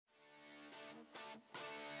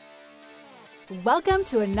Welcome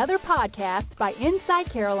to another podcast by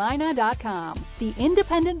InsideCarolina.com, the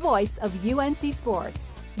independent voice of UNC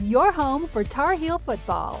Sports, your home for Tar Heel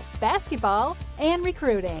football, basketball, and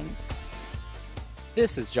recruiting.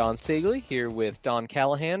 This is Jon Seiglie here with Don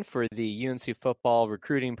Callahan for the UNC Football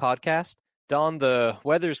Recruiting Podcast. Don, the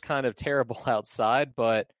weather's kind of terrible outside,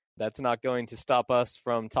 but that's not going to stop us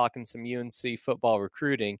from talking some UNC football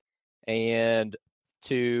recruiting. And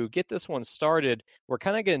to get this one started, we're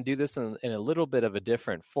kind of going to do this in a little bit of a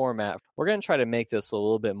different format. We're going to try to make this a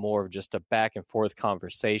little bit more of just a back and forth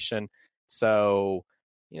conversation. So,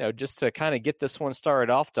 just to kind of get this one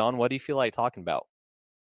started off, Don, what do you feel like talking about?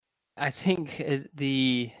 I think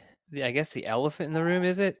the elephant in the room,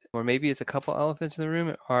 is it? Or maybe it's a couple elephants in the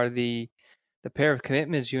room, are the pair of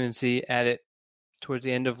commitments UNC added towards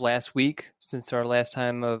the end of last week since our last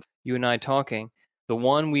time of you and I talking. The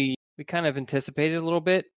one we kind of anticipated a little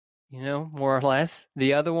bit, more or less.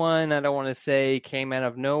 The other one, I don't want to say came out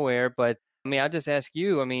of nowhere, but I'll just ask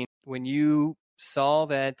you, when you saw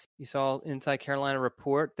Inside Carolina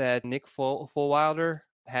report that Nick Fulwider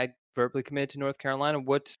had verbally committed to North Carolina,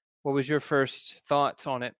 what was your first thoughts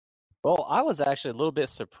on it? Well, I was actually a little bit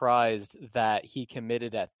surprised that he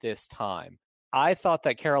committed at this time. I thought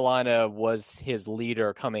that Carolina was his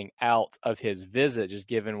leader coming out of his visit, just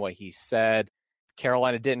given what he said.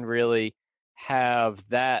 Carolina didn't really have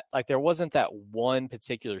that, there wasn't that one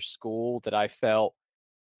particular school that I felt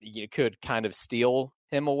you could kind of steal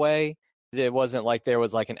him away. It wasn't like there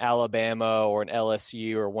was an Alabama or an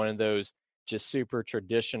LSU or one of those just super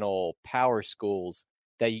traditional power schools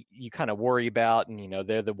that you kind of worry about. And,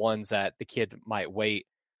 they're the ones that the kid might wait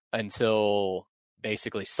until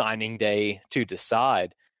basically signing day to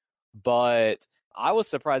decide. But I was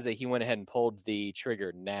surprised that he went ahead and pulled the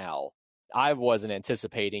trigger now. I wasn't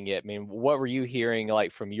anticipating it. What were you hearing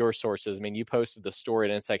from your sources? You posted the story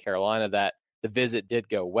at Inside Carolina that the visit did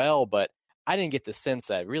go well, but I didn't get the sense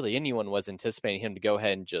that really anyone was anticipating him to go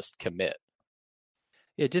ahead and just commit.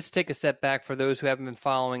 Yeah, just take a step back for those who haven't been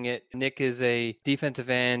following it. Nick is a defensive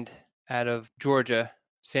end out of Georgia,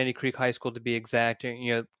 Sandy Creek High School to be exact.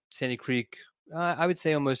 Sandy Creek, I would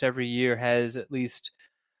say almost every year has at least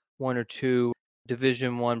one or two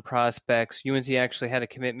Division I prospects. UNC actually had a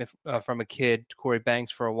commitment from a kid, Corey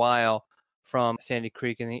Banks, for a while from Sandy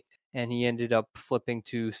Creek, and he ended up flipping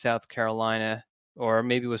to South Carolina, or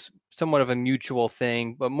maybe it was somewhat of a mutual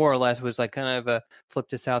thing, but more or less it was kind of a flip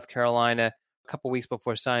to South Carolina a couple weeks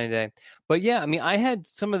before signing day. But yeah, I had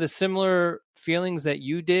some of the similar feelings that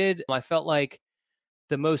you did. I felt like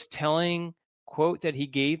the most telling quote that he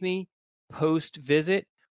gave me post-visit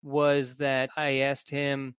was that I asked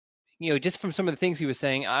him, just from some of the things he was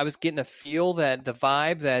saying, I was getting a feel that the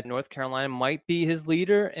vibe that North Carolina might be his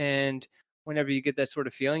leader. And whenever you get that sort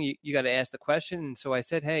of feeling, you got to ask the question. And so I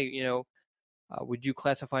said, hey, would you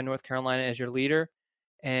classify North Carolina as your leader?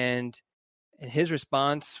 And his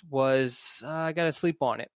response was, I got to sleep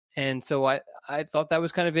on it. And so I thought that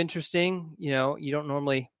was kind of interesting. You don't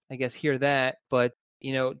normally, I guess, hear that. But,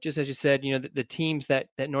 just as you said, the teams that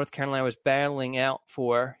North Carolina was battling out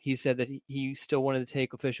for, he said that he still wanted to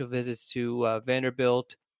take official visits to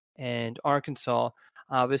Vanderbilt and Arkansas.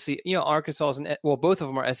 Obviously, Arkansas both of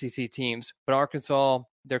them are SEC teams, but Arkansas,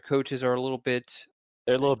 their coaches are a little bit...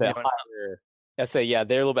 They're a little bit higher. They're a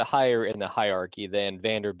little bit higher in the hierarchy than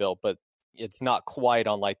Vanderbilt, but it's not quite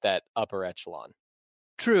on that upper echelon.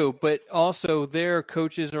 True, but also their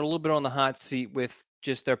coaches are a little bit on the hot seat with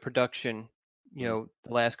just their production, the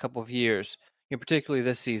last couple of years, particularly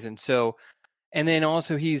this season. So, and then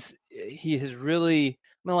also he has really,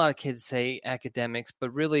 a lot of kids say academics,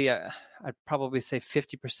 but really I'd probably say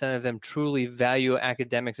 50% of them truly value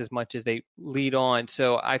academics as much as they lead on.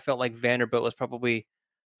 So I felt like Vanderbilt was probably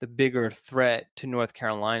the bigger threat to North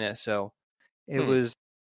Carolina. So it was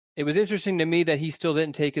interesting to me that he still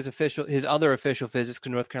didn't take his other official visits to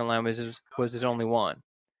North Carolina was his only one.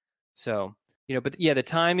 So, but yeah, the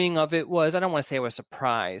timing of it was, I don't want to say I was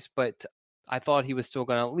surprised, but I thought he was still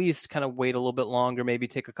going to at least kind of wait a little bit longer, maybe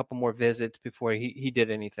take a couple more visits before he did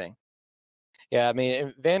anything. Yeah,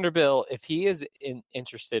 Vanderbilt, if he is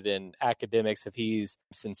interested in academics, if he's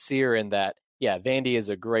sincere in that, yeah, Vandy is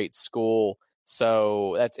a great school.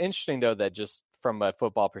 So that's interesting, though, that just from a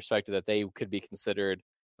football perspective, that they could be considered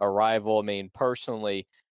a rival. Personally,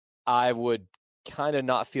 I would kind of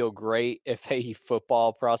not feel great if a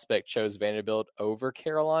football prospect chose Vanderbilt over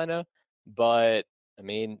Carolina, but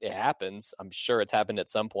it happens. I'm sure it's happened at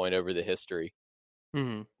some point over the history.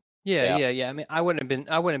 Mm-hmm. Yeah. I wouldn't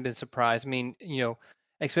have been surprised.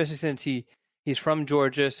 Especially since he's from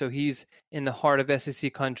Georgia, so he's in the heart of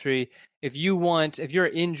SEC country. If you're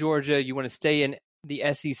in Georgia, you want to stay in the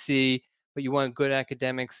SEC. but you want good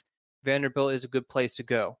academics, Vanderbilt is a good place to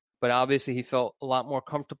go. But obviously he felt a lot more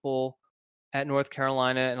comfortable at North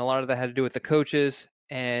Carolina, and a lot of that had to do with the coaches,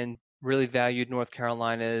 and really valued North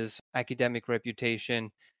Carolina's academic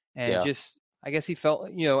reputation. And Yeah. just, I guess he felt,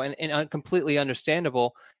 and completely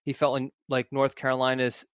understandable, he felt like North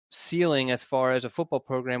Carolina's ceiling as far as a football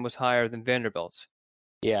program was higher than Vanderbilt's.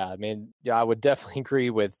 Yeah, I mean, yeah, I would definitely agree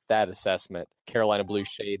with that assessment. Carolina blue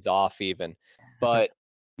shades off even. But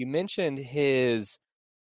you mentioned his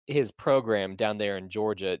program down there in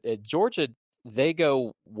Georgia. At Georgia, they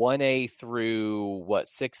go 1A through what,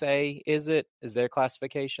 6A is it? Is their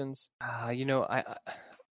classifications?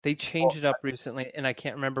 They changed it up recently, and I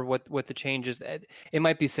can't remember what the change is. It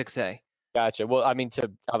might be 6A. Gotcha. Well, I mean,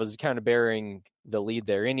 I was kind of bearing the lead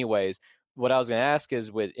there anyways. What I was going to ask is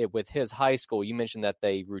with his high school, you mentioned that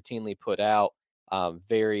they routinely put out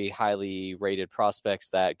very highly rated prospects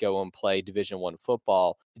that go and play Division I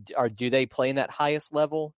football. Do they play in that highest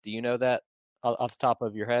level? Do you know that off the top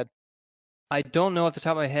of your head? I don't know off the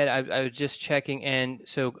top of my head. I was just checking, and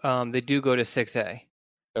so they do go to 6A.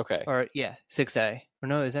 Okay. Or, yeah, 6A. Or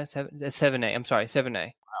no, is that 7? That's 7A. I'm sorry,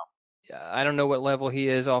 7A. I don't know what level he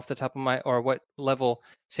is off the top of or what level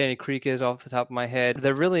Sandy Creek is off the top of my head.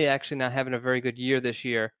 They're really actually not having a very good year this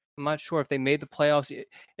year. I'm not sure if they made the playoffs.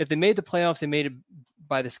 If they made the playoffs, they made it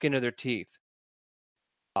by the skin of their teeth.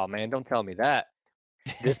 Oh, man, don't tell me that.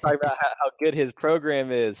 Just talk about how good his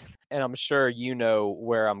program is. And I'm sure you know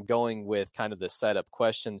where I'm going with kind of the setup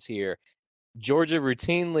questions here. Georgia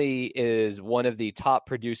routinely is one of the top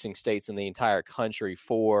producing states in the entire country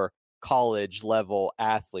for college level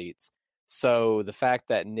athletes. So the fact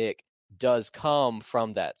that Nick does come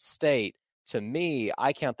from that state, to me,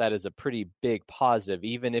 I count that as a pretty big positive.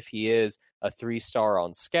 Even if he is a 3-star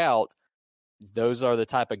on Scout, those are the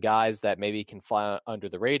type of guys that maybe can fly under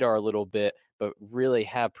the radar a little bit, but really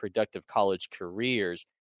have productive college careers.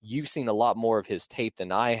 You've seen a lot more of his tape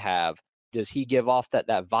than I have. Does he give off that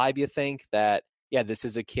vibe, you think, that, yeah, this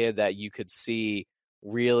is a kid that you could see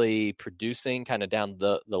really producing kind of down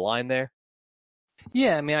the line there?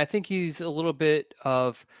 Yeah, I mean, I think he's a little bit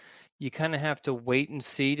of, you kind of have to wait and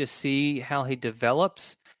see to see how he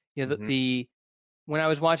develops. When I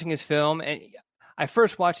was watching his film, and I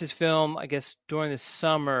first watched his film, I guess, during the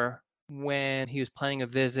summer when he was planning a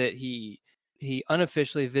visit. He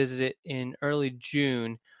unofficially visited in early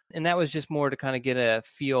June, and that was just more to kind of get a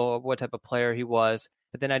feel of what type of player he was.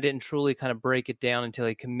 But then I didn't truly kind of break it down until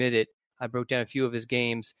he committed. I broke down a few of his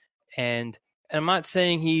games, and I'm not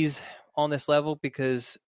saying he's on this level,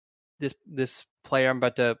 because this player I'm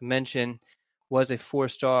about to mention was a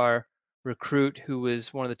 4-star recruit who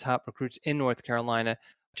was one of the top recruits in North Carolina.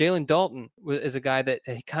 Jalen Dalton is a guy that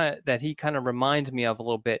he kind of reminds me of a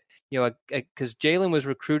little bit, because Jalen was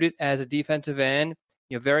recruited as a defensive end,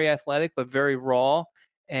 very athletic but very raw,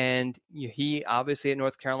 and he obviously at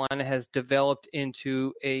North Carolina has developed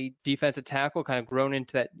into a defensive tackle, kind of grown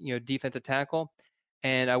into that defensive tackle.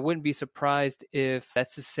 And I wouldn't be surprised if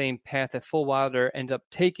that's the same path that Fulwider ends up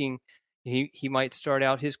taking. He might start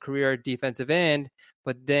out his career at defensive end,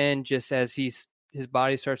 but then just as his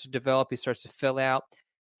body starts to develop, he starts to fill out.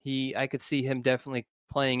 I could see him definitely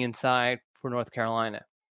playing inside for North Carolina.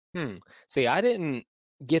 See, I didn't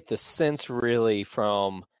get the sense really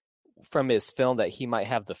from his film that he might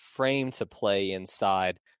have the frame to play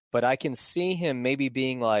inside, but I can see him maybe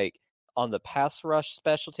being like on the pass rush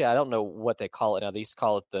specialty. I don't know what they call it now. They used to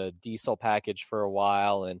call it the diesel package for a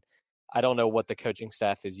while, and I don't know what the coaching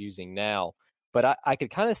staff is using now, but I could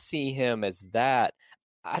kind of see him as that.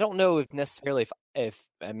 I don't know if necessarily if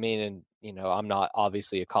I mean, and I'm not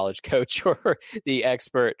obviously a college coach or the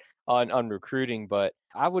expert on recruiting, but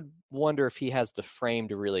I would wonder if he has the frame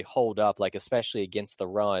to really hold up, like especially against the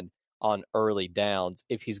run on early downs,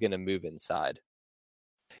 if he's going to move inside.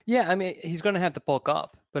 Yeah, I mean, he's going to have to bulk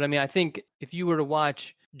up. But, I mean, I think if you were to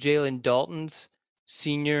watch Jalen Dalton's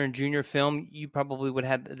senior and junior film, you probably would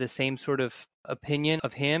have the same sort of opinion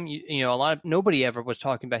of him. Nobody ever was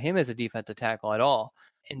talking about him as a defensive tackle at all.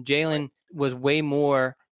 And Jalen was way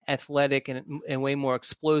more athletic and way more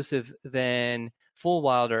explosive than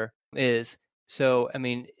Fulwider is. So, I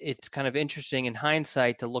mean, it's kind of interesting in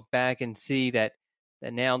hindsight to look back and see that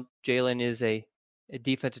now Jalen is a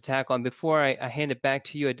defensive tackle. And before I hand it back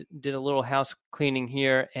to you, I did a little house cleaning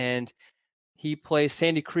here, and he plays.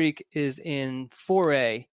 Sandy Creek is in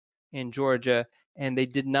 4A in Georgia, and they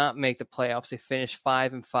did not make the playoffs. They finished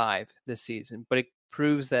 5-5 this season, but it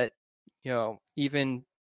proves that even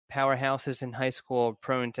powerhouses in high school are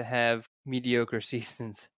prone to have mediocre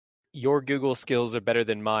seasons. Your Google skills are better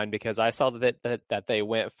than mine, because I saw that they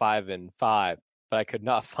went 5-5, but I could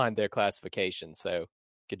not find their classification. So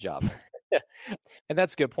good job. And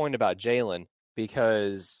that's a good point about Jalen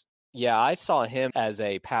because, yeah, I saw him as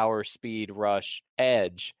a power, speed, rush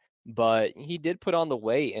edge, but he did put on the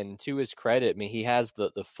weight. And to his credit, I mean, he has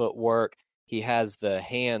the footwork, he has the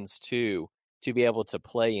hands too to be able to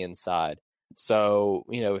play inside. So,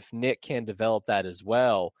 if Nick can develop that as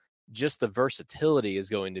well, just the versatility is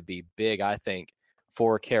going to be big, I think,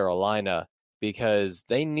 for Carolina because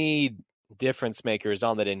they need difference makers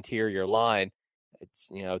on that interior line.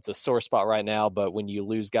 It's a sore spot right now, but when you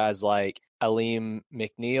lose guys like Aleem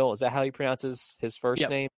McNeil, is that how he pronounces his first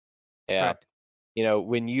name? Yeah. Correct.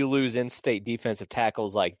 When you lose in-state defensive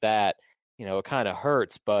tackles like that, it kind of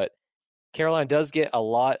hurts, but Carolina does get a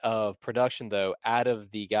lot of production, though, out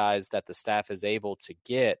of the guys that the staff is able to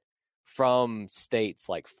get from states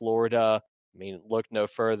like Florida. I mean, look no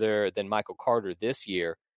further than Michael Carter this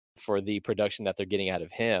year for the production that they're getting out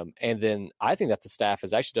of him. And then I think that the staff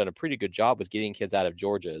has actually done a pretty good job with getting kids out of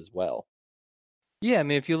Georgia as well. Yeah, I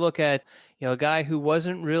mean, if you look at, a guy who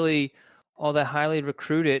wasn't really all that highly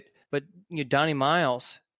recruited, but Donnie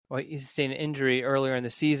Miles, well, he's sustained an injury earlier in the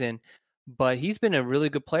season, but he's been a really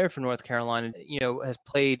good player for North Carolina, has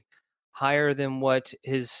played higher than what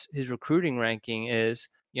his recruiting ranking is.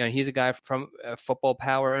 He's a guy from football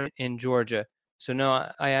power in Georgia. So,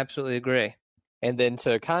 no, I absolutely agree. And then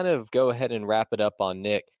to kind of go ahead and wrap it up on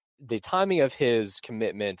Nick, the timing of his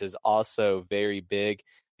commitment is also very big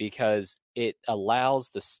because it allows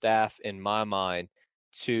the staff, in my mind,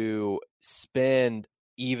 to spend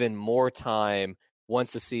even more time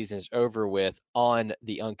once the season is over with on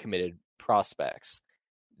the uncommitted prospects.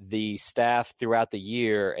 The staff throughout the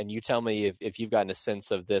year, and you tell me if you've gotten a sense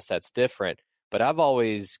of this that's different, but I've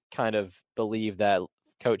always kind of believed that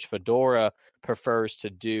Coach Fedora prefers to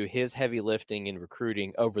do his heavy lifting in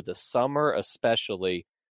recruiting over the summer, especially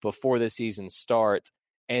before the season starts,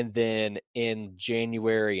 and then in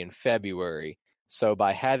January and February. So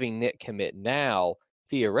by having Nick commit now,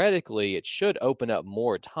 theoretically, it should open up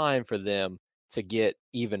more time for them to get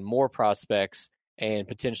even more prospects and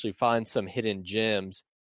potentially find some hidden gems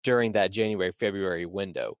during that January-February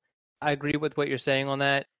window. I agree with what you're saying on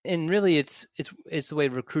that. And really, it's the way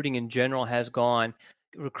recruiting in general has gone.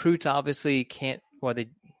 Recruits obviously can't, or they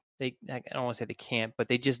I don't want to say they can't, but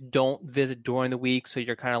they just don't visit during the week. So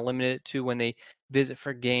you're kind of limited to when they visit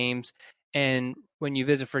for games. And when you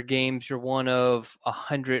visit for games, you're one of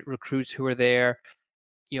 100 recruits who are there,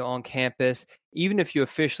 on campus. Even if you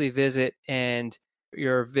officially visit and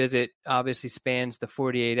your visit obviously spans the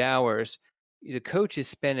 48 hours, the coaches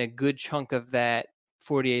spend a good chunk of that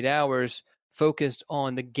 48 hours focused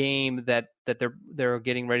on the game that they're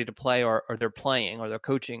getting ready to play or they're playing or they're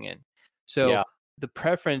coaching in. So the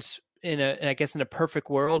preference and I guess in a perfect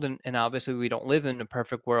world, and obviously we don't live in a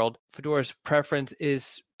perfect world, Fedora's preference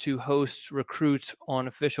is to host recruits on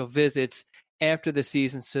official visits after the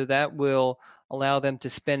season. So that will allow them to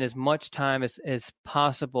spend as much time as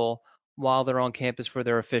possible while they're on campus for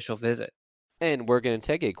their official visit. And we're going to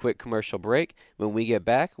take a quick commercial break. When we get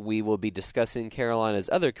back, we will be discussing Carolina's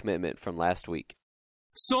other commitment from last week.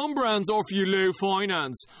 Some brands offer you low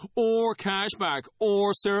finance, or cashback,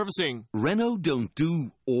 or servicing. Renault don't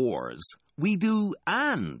do ors. We do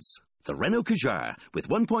ands. The Renault Kadjar with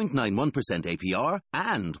 1.91% APR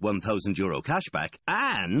and €1,000 cashback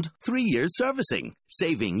and 3 years servicing,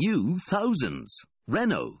 saving you thousands.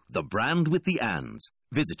 Renault, the brand with the ands.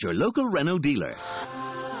 Visit your local Renault dealer.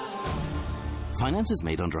 Finance is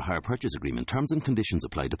made under a hire purchase agreement. Terms and conditions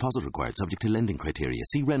apply. Deposit required. Subject to lending criteria.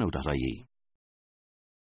 See Renault.ie.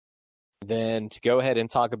 Then to go ahead and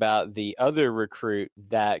talk about the other recruit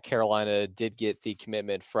that Carolina did get the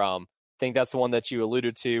commitment from, I think that's the one that you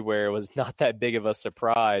alluded to where it was not that big of a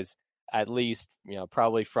surprise, at least,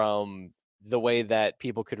 probably from the way that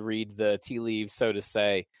people could read the tea leaves, so to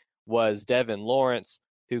say, was Devon Lawrence,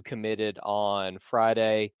 who committed on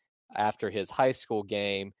Friday after his high school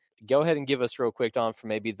game. Go ahead and give us real quick, Don, for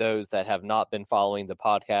maybe those that have not been following the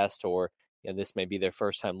podcast or this may be their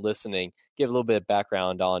first time listening. Give a little bit of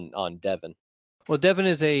background on Devon. Well, Devon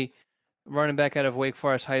is a running back out of Wake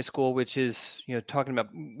Forest High School, which is, talking about,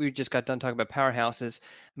 we just got done talking about powerhouses.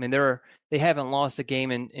 I mean, they haven't lost a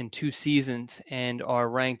game in 2 seasons and are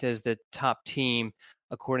ranked as the top team,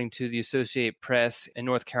 according to the Associated Press in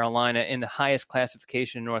North Carolina, in the highest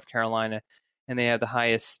classification in North Carolina. And they have the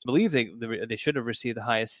highest, I believe they should have received the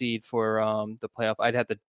highest seed for the playoff. I'd have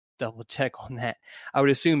to double check on that. I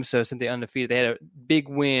would assume so, since they're undefeated. They had a big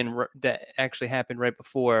win that actually happened right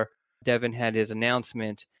before Devon had his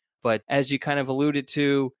announcement. But as you kind of alluded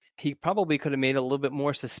to, he probably could have made it a little bit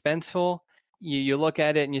more suspenseful. You look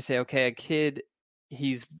at it and you say, okay, a kid,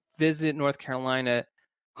 he's visited North Carolina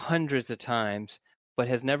hundreds of times, but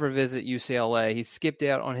has never visited UCLA. He skipped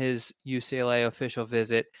out on his UCLA official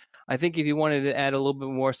visit. I think if you wanted to add a little bit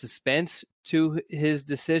more suspense to his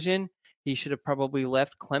decision, he should have probably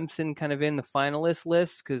left Clemson kind of in the finalist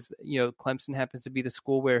list because, Clemson happens to be the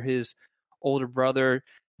school where his older brother,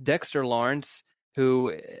 Dexter Lawrence,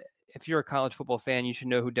 who, if you're a college football fan, you should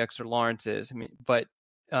know who Dexter Lawrence is. But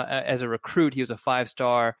as a recruit, he was a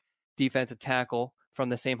 5-star defensive tackle from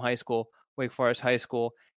the same high school, Wake Forest High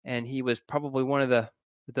School, and he was probably one of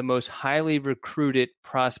the most highly recruited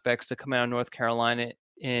prospects to come out of North Carolina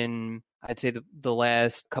in, I'd say, the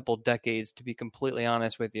last couple decades, to be completely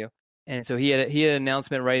honest with you. And so he had an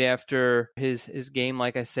announcement right after his game,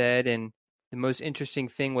 like I said, and the most interesting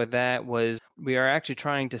thing with that was we are actually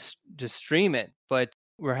trying to stream it, but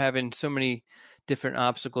we're having so many different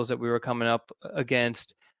obstacles that we were coming up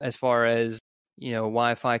against as far as,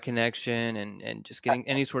 Wi-Fi connection and just getting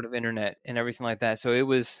any sort of internet and everything like that. So it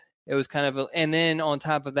was kind of and then on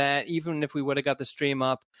top of that, even if we would have got the stream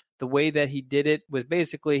up, the way that he did it was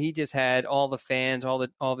basically he just had all the fans, all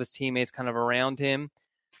of his teammates kind of around him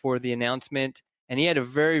for the announcement. And he had a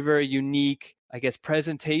very, very unique, I guess,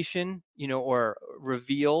 presentation, or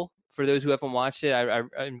reveal. For those who haven't watched it,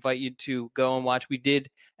 I invite you to go and watch. We did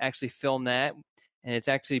actually film that, and it's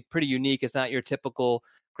actually pretty unique. It's not your typical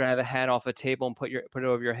grab a hat off a table and put it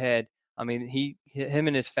over your head. I mean, him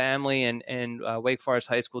and his family and Wake Forest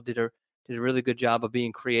High School did a really good job of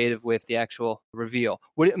being creative with the actual reveal.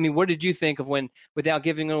 What did you think of when, without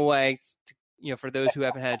giving it away, for those who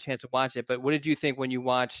haven't had a chance to watch it, but what did you think when you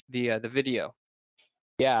watched the video?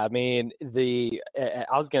 Yeah, I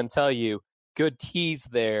was going to tell you, good tease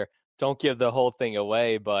there. Don't give the whole thing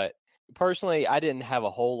away, but personally, I didn't have a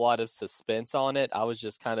whole lot of suspense on it. I was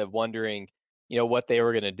just kind of wondering, what they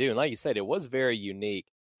were going to do. And like you said, it was very unique.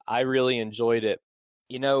 I really enjoyed it.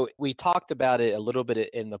 We talked about it a little bit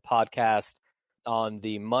in the podcast on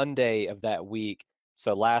the Monday of that week.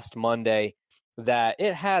 So last Monday, that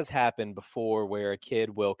it has happened before where a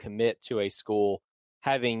kid will commit to a school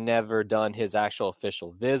having never done his actual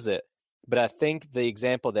official visit. But I think the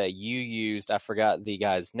example that you used, I forgot the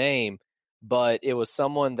guy's name, but it was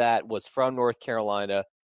someone that was from North Carolina.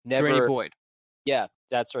 Draney Boyd. Yeah,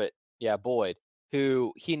 that's right. Yeah, Boyd,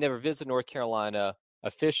 who he never visited North Carolina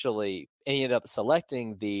officially, ended up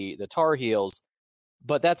selecting the Tar Heels.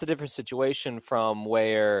 But that's a different situation from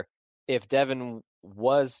where if Devon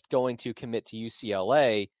was going to commit to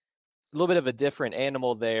UCLA, a little bit of a different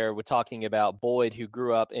animal there. We're talking about Boyd, who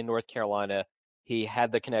grew up in North Carolina. He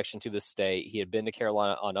had the connection to the state. He had been to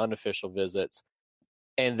Carolina on unofficial visits.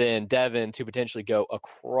 And then Devon to potentially go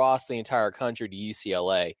across the entire country to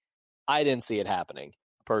UCLA. I didn't see it happening,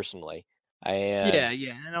 personally. Yeah.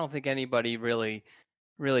 I don't think anybody really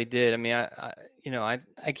did. I mean,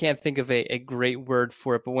 I can't think of a great word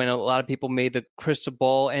for it, but when a lot of people made the crystal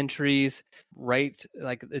ball entries right,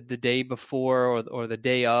 like the day before or the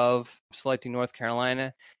day of selecting North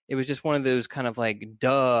Carolina, it was just one of those kind of like,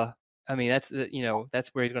 duh. I mean, that's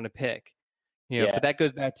where he's going to pick. Yeah. But that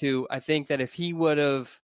goes back to, I think that if he would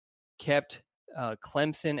have kept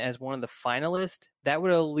Clemson as one of the finalists, that would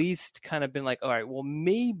have at least kind of been like, all right, well,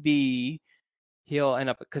 maybe he'll end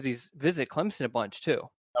up, because he's visited Clemson a bunch too.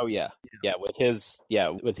 Oh yeah. With his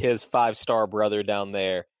 5-star brother down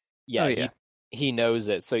there. Yeah, he knows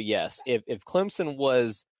it. So yes, if Clemson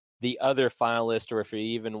was the other finalist, or if it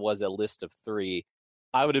even was a list of 3,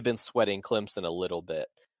 I would have been sweating Clemson a little bit.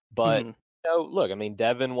 But look, I mean,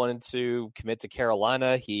 Devon wanted to commit to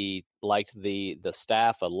Carolina. He liked the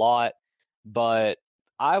staff a lot, but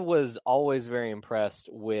I was always very impressed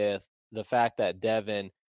with the fact that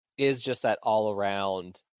Devon is just that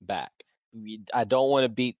all-around back. I don't want to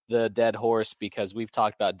beat the dead horse because we've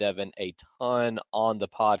talked about Devon a ton on the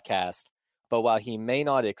podcast, but while he may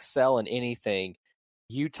not excel in anything,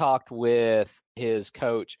 you talked with his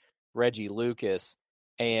coach, Reggie Lucas,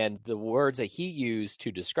 and the words that he used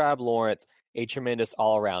to describe Lawrence, a tremendous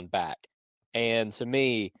all-around back. And to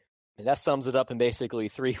me, that sums it up in basically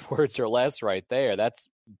 3 words or less right there. That's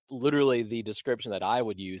literally the description that I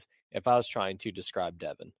would use if I was trying to describe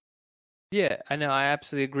Devon. Yeah, I know. I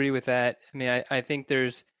absolutely agree with that. I mean, I think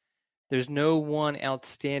there's no one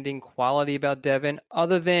outstanding quality about Devon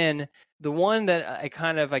other than the one that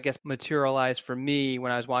I guess, materialized for me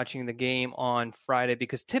when I was watching the game on Friday,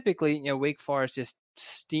 because typically, Wake Forest just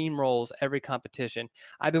steamrolls every competition.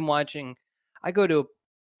 I've been watching, I go to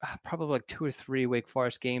probably like 2 or 3 Wake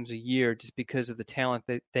Forest games a year just because of the talent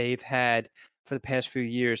that they've had for the past few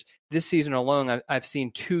years. This season alone, I've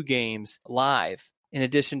seen 2 games live in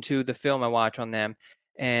addition to the film I watch on them.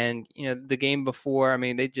 And, the game before, I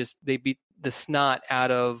mean, they beat the snot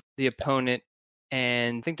out of the opponent,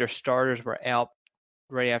 and I think their starters were out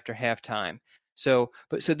right after halftime. So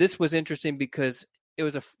this was interesting because it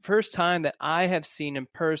was the first time that I have seen in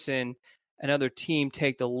person another team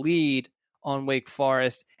take the lead on Wake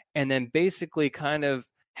Forest and then basically kind of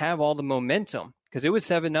have all the momentum, because it was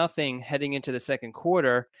 7-0 heading into the second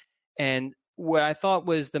quarter. And what I thought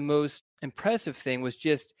was the most impressive thing was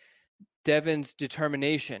just Devon's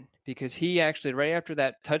determination, because he actually, right after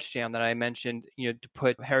that touchdown that I mentioned, to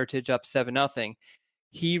put Heritage up 7-0,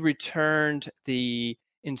 he returned the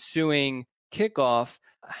ensuing kickoff.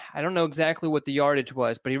 I don't know exactly what the yardage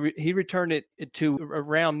was, but he returned it to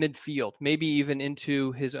around midfield, maybe even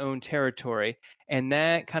into his own territory. And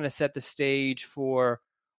that kind of set the stage for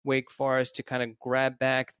Wake Forest to kind of grab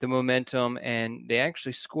back the momentum. And they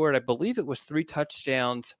actually scored, I believe it was 3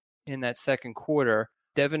 touchdowns in that second quarter.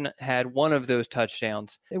 Devon had one of those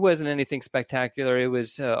touchdowns. It wasn't anything spectacular. It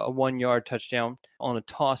was a 1-yard touchdown on a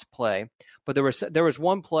toss play. But there was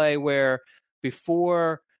one play where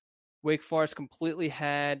before Wake Forest completely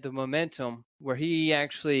had the momentum, where he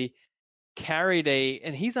actually carried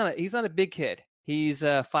and he's not a big kid. He's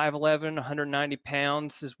 5'11", 190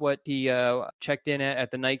 pounds is what he checked in at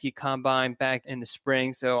the Nike Combine back in the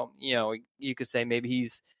spring. So, you could say maybe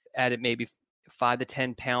he's added maybe 5 to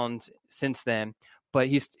 10 pounds since then. But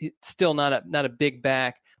he's still not a big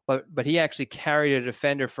back. But he actually carried a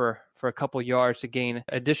defender for a couple yards to gain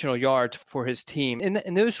additional yards for his team.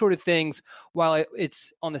 And those sort of things, while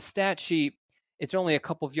it's on the stat sheet, it's only a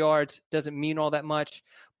couple of yards, doesn't mean all that much.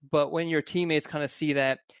 But when your teammates kind of see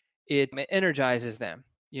that, it energizes them.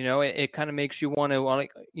 It kind of makes you want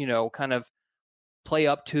to, kind of play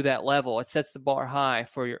up to that level. It sets the bar high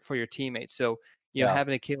for your teammates. So,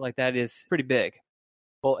 having a kid like that is pretty big.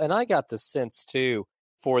 Well, and I got the sense, too,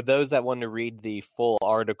 for those that want to read the full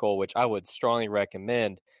article, which I would strongly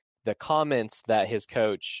recommend, the comments that his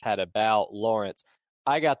coach had about Lawrence,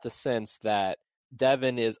 I got the sense that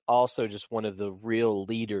Devon is also just one of the real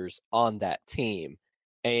leaders on that team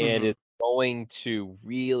and is going to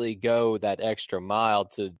really go that extra mile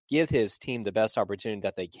to give his team the best opportunity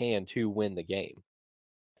that they can to win the game.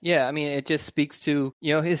 Yeah, I mean, it just speaks to,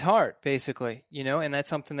 his heart, basically, and that's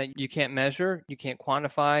something that you can't measure, you can't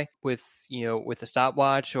quantify with a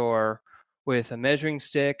stopwatch or with a measuring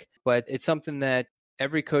stick, but it's something that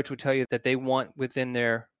every coach would tell you that they want within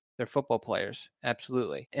their football players.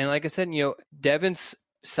 Absolutely. And like I said, Devon's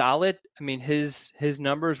solid. I mean, his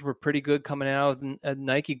numbers were pretty good coming out of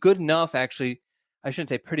Nike. Good enough, actually. I shouldn't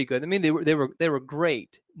say pretty good. I mean, they were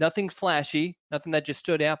great. Nothing flashy, nothing that just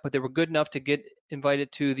stood out, but they were good enough to get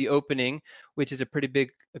invited to the opening, which is a pretty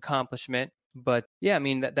big accomplishment. But yeah, I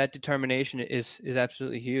mean, that determination is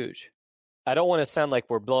absolutely huge. I don't want to sound like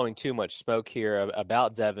we're blowing too much smoke here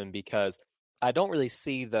about Devon, because I don't really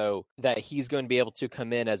see, though, that he's going to be able to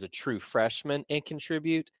come in as a true freshman and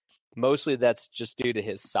contribute. Mostly that's just due to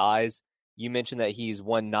his size. You mentioned that he's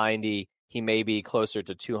 190. He may be closer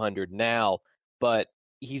to 200 now, but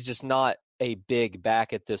he's just not a big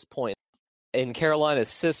back at this point. In Carolina's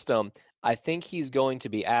system, I think he's going to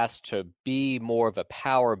be asked to be more of a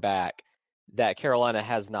power back that Carolina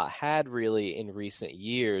has not had really in recent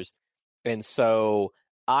years. And so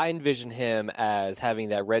I envision him as having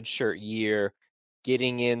that redshirt year,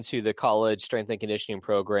 getting into the college strength and conditioning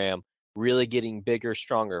program, really getting bigger,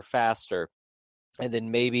 stronger, faster. And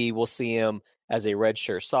then maybe we'll see him as a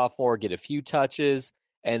redshirt sophomore, get a few touches.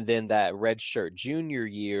 And then that redshirt junior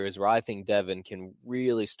year is where I think Devon can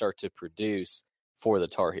really start to produce for the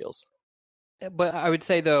Tar Heels. But I would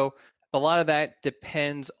say, though, a lot of that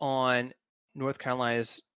depends on North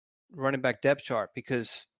Carolina's running back depth chart,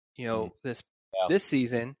 because, this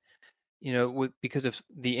season, because of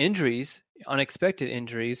the injuries, unexpected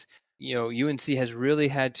injuries, UNC has really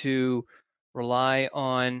had to rely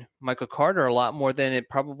on Michael Carter a lot more than it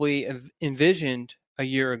probably envisioned a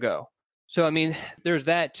year ago. So, I mean, there's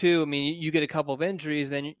that too. I mean, you get a couple of injuries,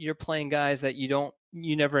 then you're playing guys that you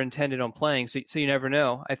never intended on playing. So you never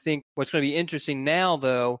know. I think what's going to be interesting now,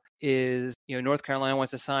 though, is, North Carolina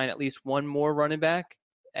wants to sign at least one more running back.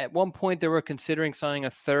 At one point, they were considering signing a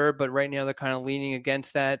third, but right now they're kind of leaning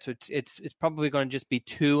against that. So it's probably going to just be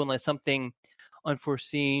 2 unless something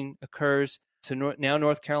unforeseen occurs. So now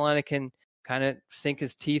North Carolina can kind of sink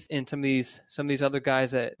his teeth in some of these other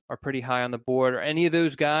guys that are pretty high on the board. Or any of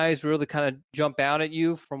those guys really kind of jump out at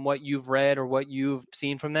you from what you've read or what you've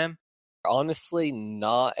seen from them? Honestly,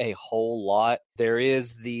 not a whole lot. There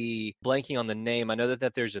is the blanking on the name. I know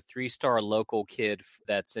that there's a 3-star local kid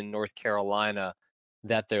that's in North Carolina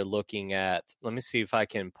that they're looking at. Let me see if I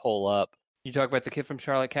can pull up. You talk about the kid from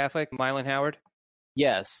Charlotte Catholic, Mylan Howard?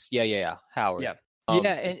 Yes. Yeah. Howard. Yeah.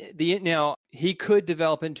 And now he could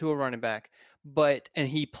develop into a running back, and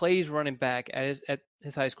he plays running back at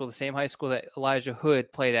his high school, the same high school that Elijah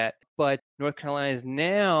Hood played at. But North Carolina is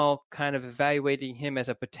now kind of evaluating him as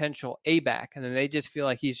a potential A-back, and then they just feel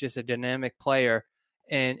like he's just a dynamic player.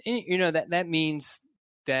 And that means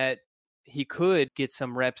that he could get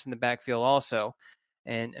some reps in the backfield also.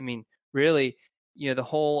 And I mean, really, the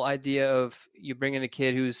whole idea of you bring in a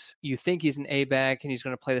kid you think he's an A-back and he's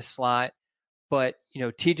going to play the slot, but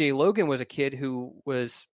TJ Logan was a kid who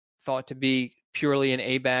was thought to be purely an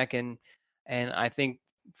A-back, and I think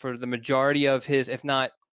for the majority of his, if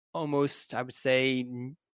not almost, I would say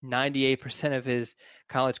 98% of his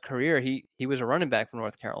college career, he was a running back for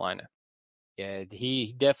North Carolina. Yeah,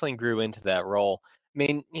 he definitely grew into that role. I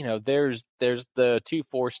mean, there's the 2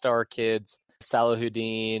 4-star kids,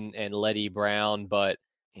 Salahuddin and Letty Brown, but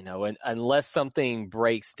unless something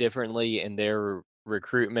breaks differently in their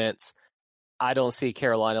recruitments, I don't see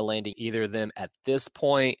Carolina landing either of them at this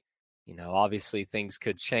point. Obviously things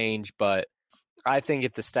could change, but I think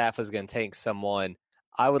if the staff is going to take someone,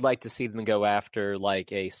 I would like to see them go after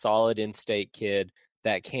like a solid in-state kid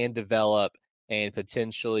that can develop and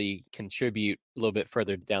potentially contribute a little bit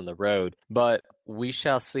further down the road. But we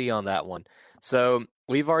shall see on that one. So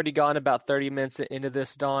we've already gone about 30 minutes into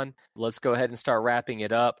this, Don. Let's go ahead and start wrapping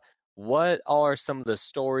it up. What are some of the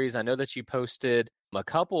stories? I know that you posted a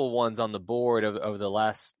couple of ones on the board over the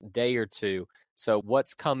last day or two. So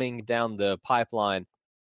what's coming down the pipeline?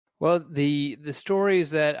 Well, the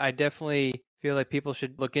stories that I definitely feel like people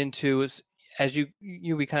should look into is, as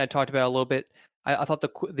we kind of talked about a little bit, I thought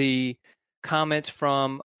the comments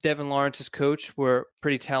from Devon Lawrence's coach were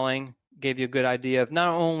pretty telling, gave you a good idea of not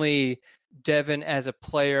only Devon as a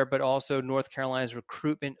player, but also North Carolina's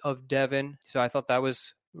recruitment of Devon. So I thought that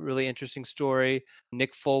was a really interesting story.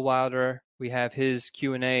 Nick Fulwider, we have his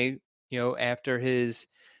Q&A, after his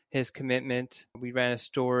commitment. We ran a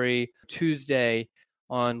story Tuesday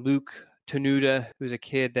on Luke Tenuta, who's a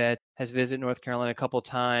kid that has visited North Carolina a couple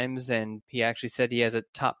times, and he actually said he has a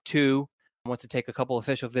top 2, wants to take a couple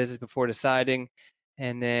official visits before deciding.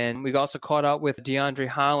 And then we also caught up with DeAndre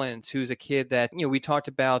Hollins, who's a kid that, we talked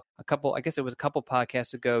about a couple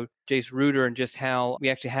podcasts ago, Jace Ruder, and just how we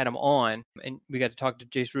actually had him on. And we got to talk to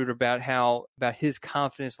Jace Ruder about his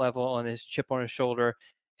confidence level and his chip on his shoulder.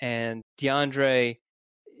 And DeAndre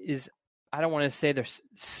is, I don't want to say they're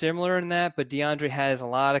similar in that, but DeAndre has a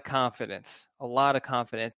lot of confidence.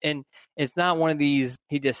 And it's not one of these,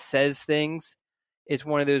 he just says things. It's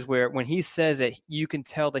one of those where when he says it, you can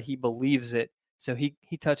tell that he believes it. So he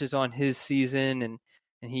touches on his season, and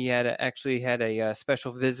he actually had a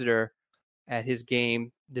special visitor at his game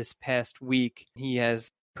this past week. He has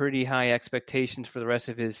pretty high expectations for the rest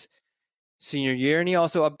of his senior year, and he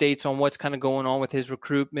also updates on what's kind of going on with his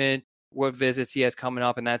recruitment, what visits he has coming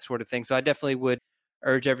up, and that sort of thing. So I definitely would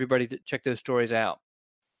urge everybody to check those stories out.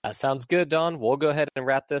 That sounds good, Don. We'll go ahead and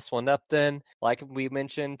wrap this one up then. Like we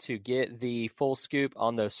mentioned, to get the full scoop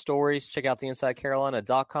on those stories, check out the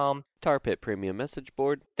InsideCarolina.com Tar Pit Premium Message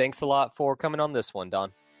Board. Thanks a lot for coming on this one,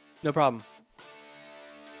 Don. No problem.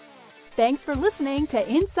 Thanks for listening to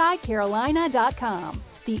InsideCarolina.com,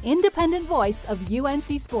 the independent voice of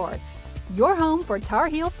UNC Sports, your home for Tar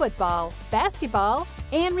Heel football, basketball,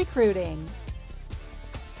 and recruiting.